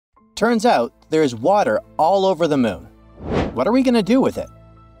Turns out there's water all over the moon. What are we going to do with it?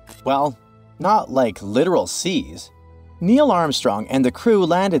 Well, not like literal seas. Neil Armstrong and the crew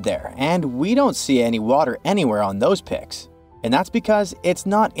landed there, and we don't see any water anywhere on those pics. And that's because it's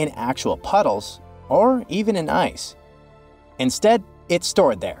not in actual puddles or even in ice. Instead, it's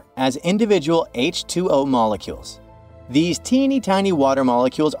stored there as individual H2O molecules. These teeny tiny water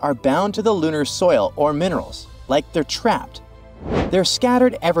molecules are bound to the lunar soil or minerals, like they're trapped. They're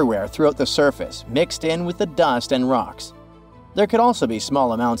scattered everywhere throughout the surface, mixed in with the dust and rocks. There could also be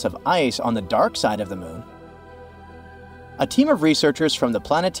small amounts of ice on the dark side of the moon. A team of researchers from the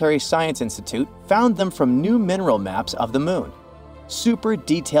Planetary Science Institute found them from new mineral maps of the moon, super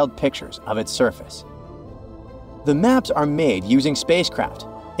detailed pictures of its surface. The maps are made using spacecraft.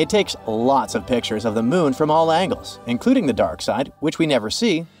 It takes lots of pictures of the moon from all angles, including the dark side, which we never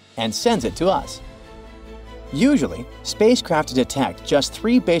see, and sends it to us. Usually, spacecraft detect just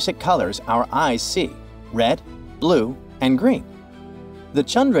 3 basic colors our eyes see: red, blue, and green. The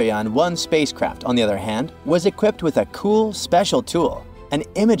Chandrayaan-1 spacecraft, on the other hand, was equipped with a cool, special tool, an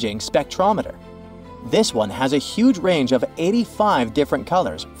imaging spectrometer. This one has a huge range of 85 different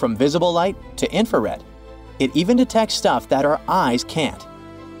colors, from visible light to infrared. It even detects stuff that our eyes can't.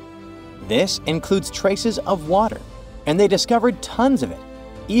 This includes traces of water, and they discovered tons of it,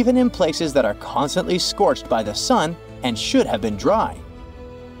 even in places that are constantly scorched by the sun and should have been dry.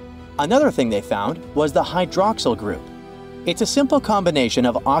 Another thing they found was the hydroxyl group. It's a simple combination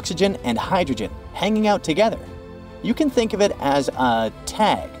of oxygen and hydrogen hanging out together. You can think of it as a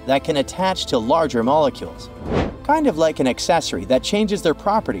tag that can attach to larger molecules, kind of like an accessory that changes their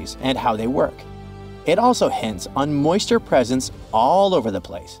properties and how they work. It also hints on moisture presence all over the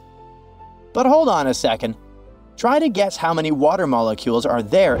place. But hold on a second. Try to guess how many water molecules are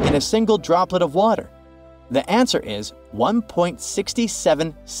there in a single droplet of water. The answer is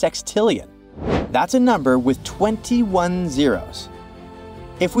 1.67 sextillion. That's a number with 21 zeros.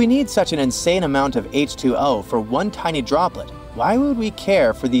 If we need such an insane amount of H2O for one tiny droplet, why would we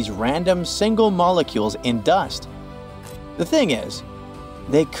care for these random single molecules in dust? The thing is,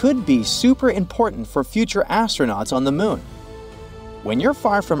 they could be super important for future astronauts on the moon. When you're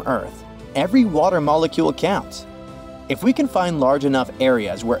far from Earth, every water molecule counts. If we can find large enough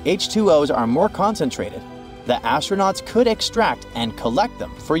areas where H2Os are more concentrated, the astronauts could extract and collect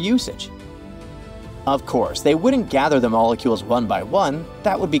them for usage. Of course, they wouldn't gather the molecules one by one,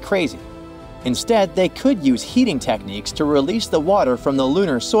 that would be crazy. Instead, they could use heating techniques to release the water from the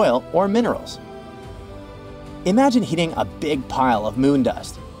lunar soil or minerals. Imagine heating a big pile of moon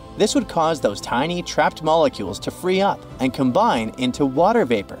dust. This would cause those tiny trapped molecules to free up and combine into water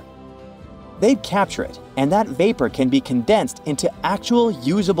vapor. They'd capture it, and that vapor can be condensed into actual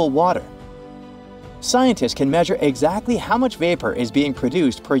usable water. Scientists can measure exactly how much vapor is being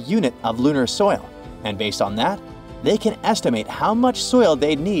produced per unit of lunar soil, and based on that, they can estimate how much soil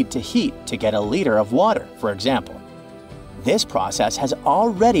they'd need to heat to get a liter of water, for example. This process has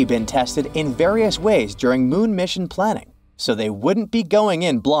already been tested in various ways during moon mission planning, so they wouldn't be going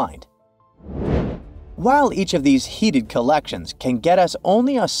in blind. While each of these heated collections can get us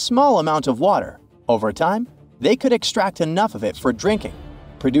only a small amount of water, over time, they could extract enough of it for drinking,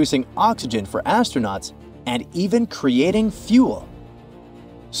 producing oxygen for astronauts, and even creating fuel.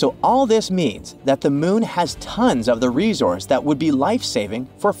 So all this means that the moon has tons of the resource that would be life-saving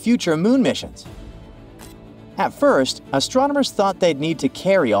for future moon missions. At first, astronomers thought they'd need to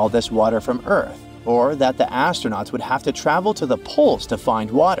carry all this water from Earth, or that the astronauts would have to travel to the poles to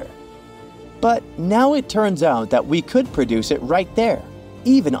find water. But now it turns out that we could produce it right there,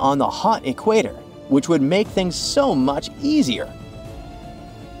 even on the hot equator, which would make things so much easier.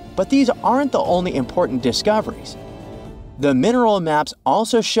 But these aren't the only important discoveries. The mineral maps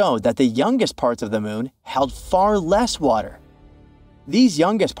also showed that the youngest parts of the moon held far less water. These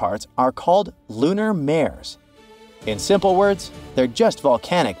youngest parts are called lunar mares. In simple words, they're just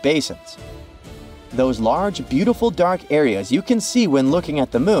volcanic basins. Those large, beautiful dark areas you can see when looking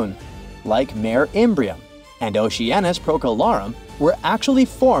at the moon, like Mare Imbrium and Oceanus Procellarum, were actually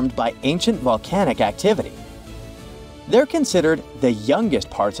formed by ancient volcanic activity. They're considered the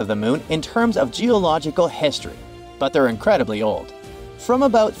youngest parts of the moon in terms of geological history, but they're incredibly old, from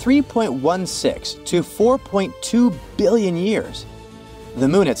about 3.16 to 4.2 billion years. The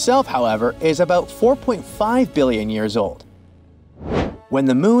moon itself, however, is about 4.5 billion years old. When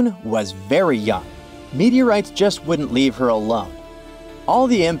the moon was very young, meteorites just wouldn't leave her alone. All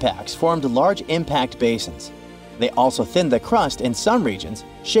the impacts formed large impact basins. They also thinned the crust in some regions,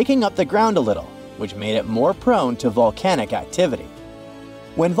 shaking up the ground a little, which made it more prone to volcanic activity.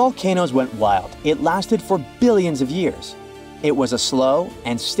 When volcanoes went wild, it lasted for billions of years. It was a slow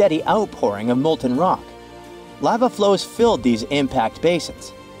and steady outpouring of molten rock. Lava flows filled these impact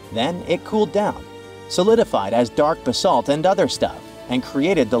basins. Then it cooled down, solidified as dark basalt and other stuff, and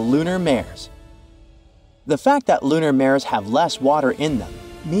created the lunar mares. The fact that lunar mares have less water in them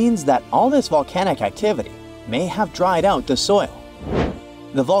means that all this volcanic activity may have dried out the soil.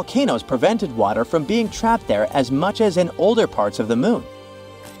 The volcanoes prevented water from being trapped there as much as in older parts of the moon.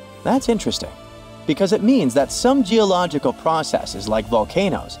 That's interesting, because it means that some geological processes like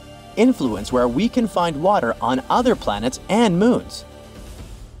volcanoes influence where we can find water on other planets and moons.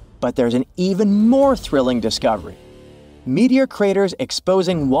 But there's an even more thrilling discovery: meteor craters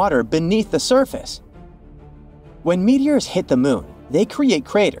exposing water beneath the surface. When meteors hit the moon, they create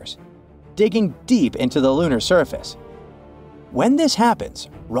craters, digging deep into the lunar surface. When this happens,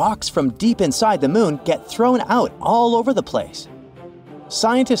 rocks from deep inside the moon get thrown out all over the place.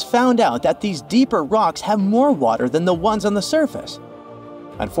 Scientists found out that these deeper rocks have more water than the ones on the surface.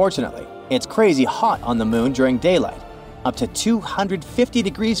 Unfortunately, it's crazy hot on the moon during daylight, up to 250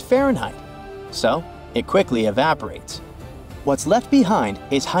 degrees Fahrenheit, so it quickly evaporates. What's left behind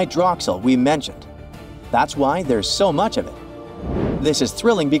is hydroxyl we mentioned. That's why there's so much of it. This is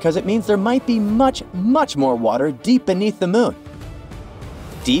thrilling because it means there might be much more water deep beneath the moon.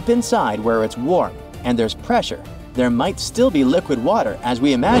 Deep inside where it's warm and there's pressure, there might still be liquid water as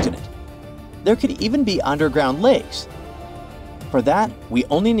we imagine it. There could even be underground lakes. For that, we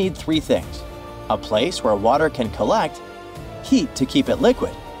only need three things: a place where water can collect, heat to keep it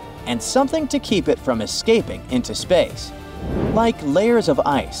liquid, and something to keep it from escaping into space. Like layers of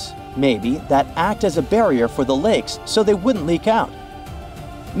ice, maybe, that act as a barrier for the lakes so they wouldn't leak out.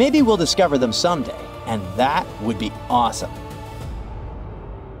 Maybe we'll discover them someday, and that would be awesome.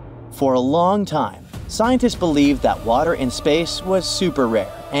 For a long time, scientists believed that water in space was super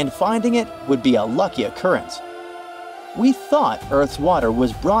rare, and finding it would be a lucky occurrence. We thought Earth's water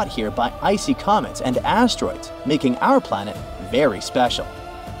was brought here by icy comets and asteroids, making our planet very special.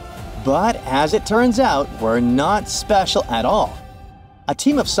 But as it turns out, we're not special at all. A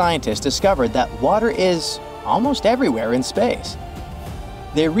team of scientists discovered that water is almost everywhere in space.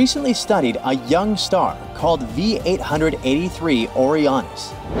 They recently studied a young star called V883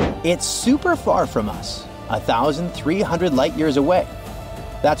 Orionis. It's super far from us, 1,300 light-years away.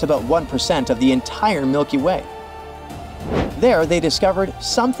 That's about 1% of the entire Milky Way. There they discovered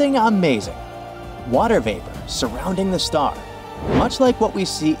something amazing: water vapor surrounding the star, much like what we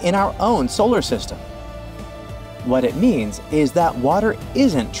see in our own solar system. What it means is that water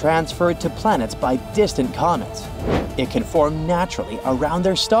isn't transferred to planets by distant comets. It can form naturally around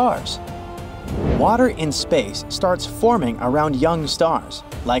their stars. Water in space starts forming around young stars,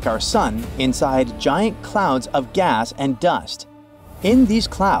 like our Sun, inside giant clouds of gas and dust. In these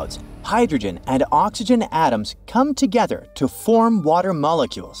clouds, hydrogen and oxygen atoms come together to form water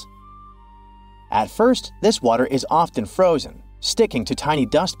molecules. At first, this water is often frozen, sticking to tiny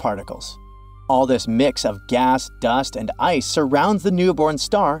dust particles. All this mix of gas, dust, and ice surrounds the newborn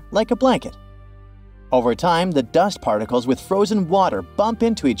star like a blanket. Over time, the dust particles with frozen water bump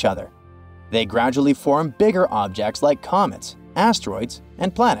into each other. They gradually form bigger objects like comets, asteroids,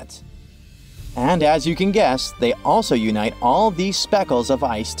 and planets. And as you can guess, they also unite all these speckles of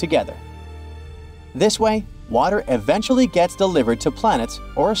ice together. This way, water eventually gets delivered to planets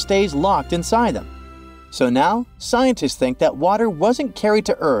or stays locked inside them. So now, scientists think that water wasn't carried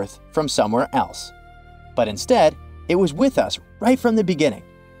to Earth from somewhere else. But instead, it was with us right from the beginning.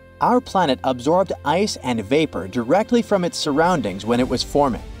 Our planet absorbed ice and vapor directly from its surroundings when it was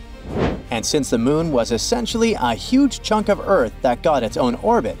forming. And since the moon was essentially a huge chunk of Earth that got its own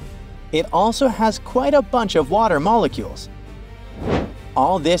orbit, it also has quite a bunch of water molecules.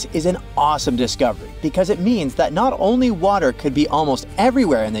 All this is an awesome discovery because it means that not only water could be almost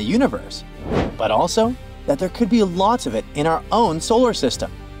everywhere in the universe, but also that there could be lots of it in our own solar system.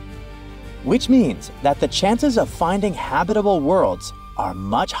 Which means that the chances of finding habitable worlds are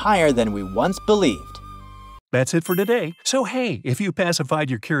much higher than we once believed. That's it for today. So hey, if you pacified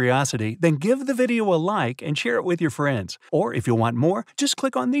your curiosity, then give the video a like and share it with your friends. Or if you want more, just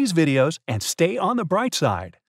click on these videos and stay on the bright side.